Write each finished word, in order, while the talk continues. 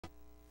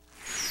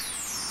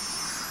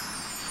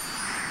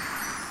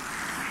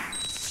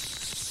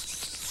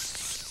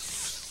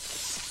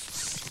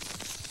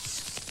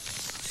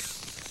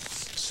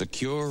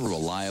Secure,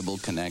 reliable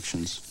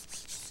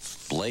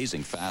connections,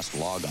 blazing fast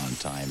logon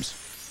times.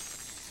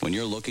 When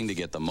you're looking to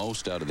get the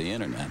most out of the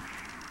internet,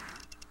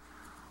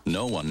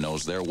 no one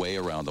knows their way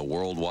around the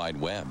World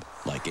Wide Web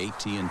like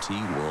AT&T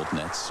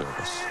WorldNet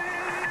service.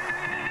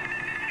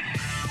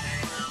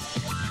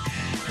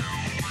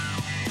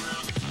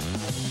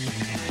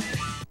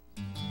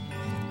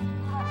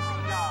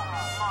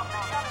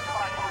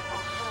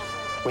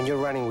 When you're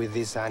running with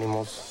these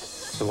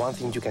animals, the one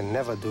thing you can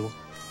never do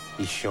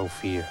is show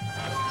fear.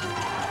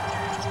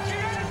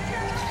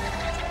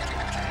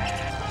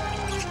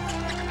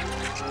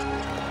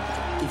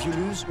 If you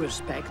lose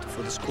respect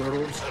for the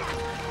squirrels,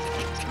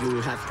 you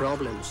will have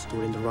problems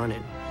during the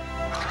running.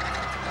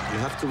 You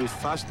have to be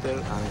faster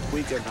and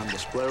quicker than the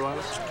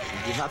squirrels.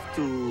 You have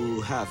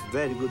to have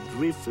very good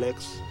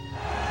reflex.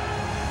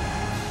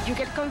 You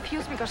get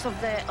confused because of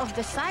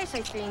the size,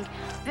 I think.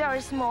 They are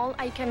small,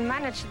 I can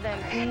manage them.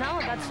 No,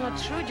 that's not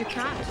true, you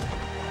can't.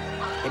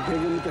 He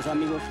perdido muchos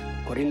amigos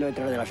corriendo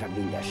detrás de las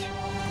ardillas.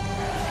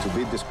 To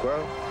beat the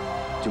squirrel,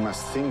 you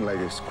must think like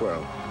a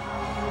squirrel.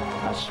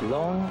 As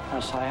long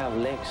as I have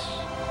legs,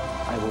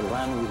 I will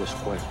run with the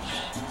squirrels.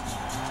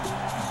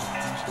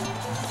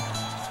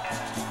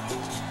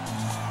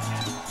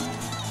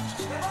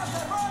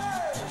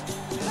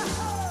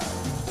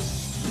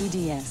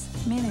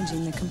 EDS,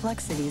 managing the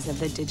complexities of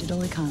the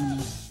digital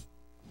economy.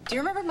 Do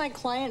you remember my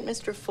client,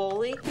 Mr.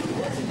 Foley?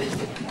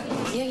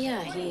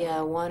 Yeah, he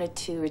wanted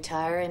to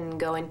retire and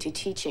go into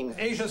teaching.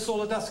 Asia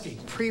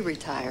Solodusky.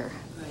 Pre-retire.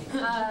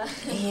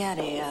 He had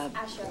a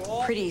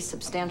pretty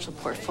substantial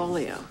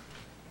portfolio.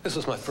 This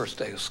was my first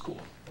day of school.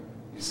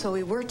 So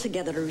we worked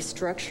together to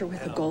restructure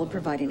with the goal of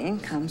providing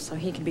income so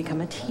he could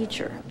become a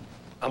teacher.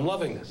 I'm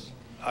loving this.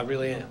 I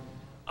really am.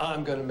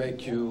 I'm going to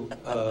make you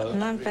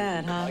not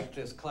bad, huh? Like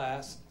this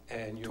class.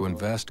 And to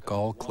invest,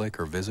 call, click,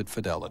 or visit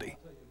Fidelity.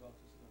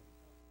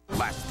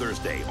 Last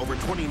Thursday, over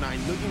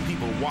 29 million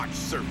people watched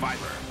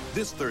Survivor.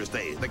 This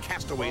Thursday, the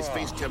castaways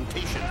face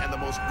temptation and the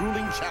most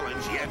grueling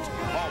challenge yet.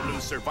 All new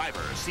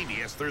Survivor,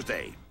 CBS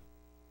Thursday.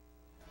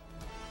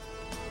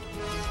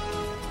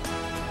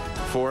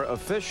 For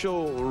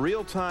official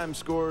real-time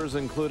scores,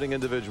 including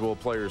individual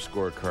player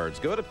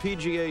scorecards, go to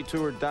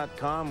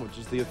PGAtour.com, which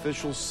is the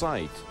official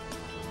site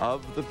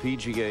of the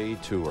PGA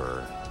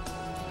Tour.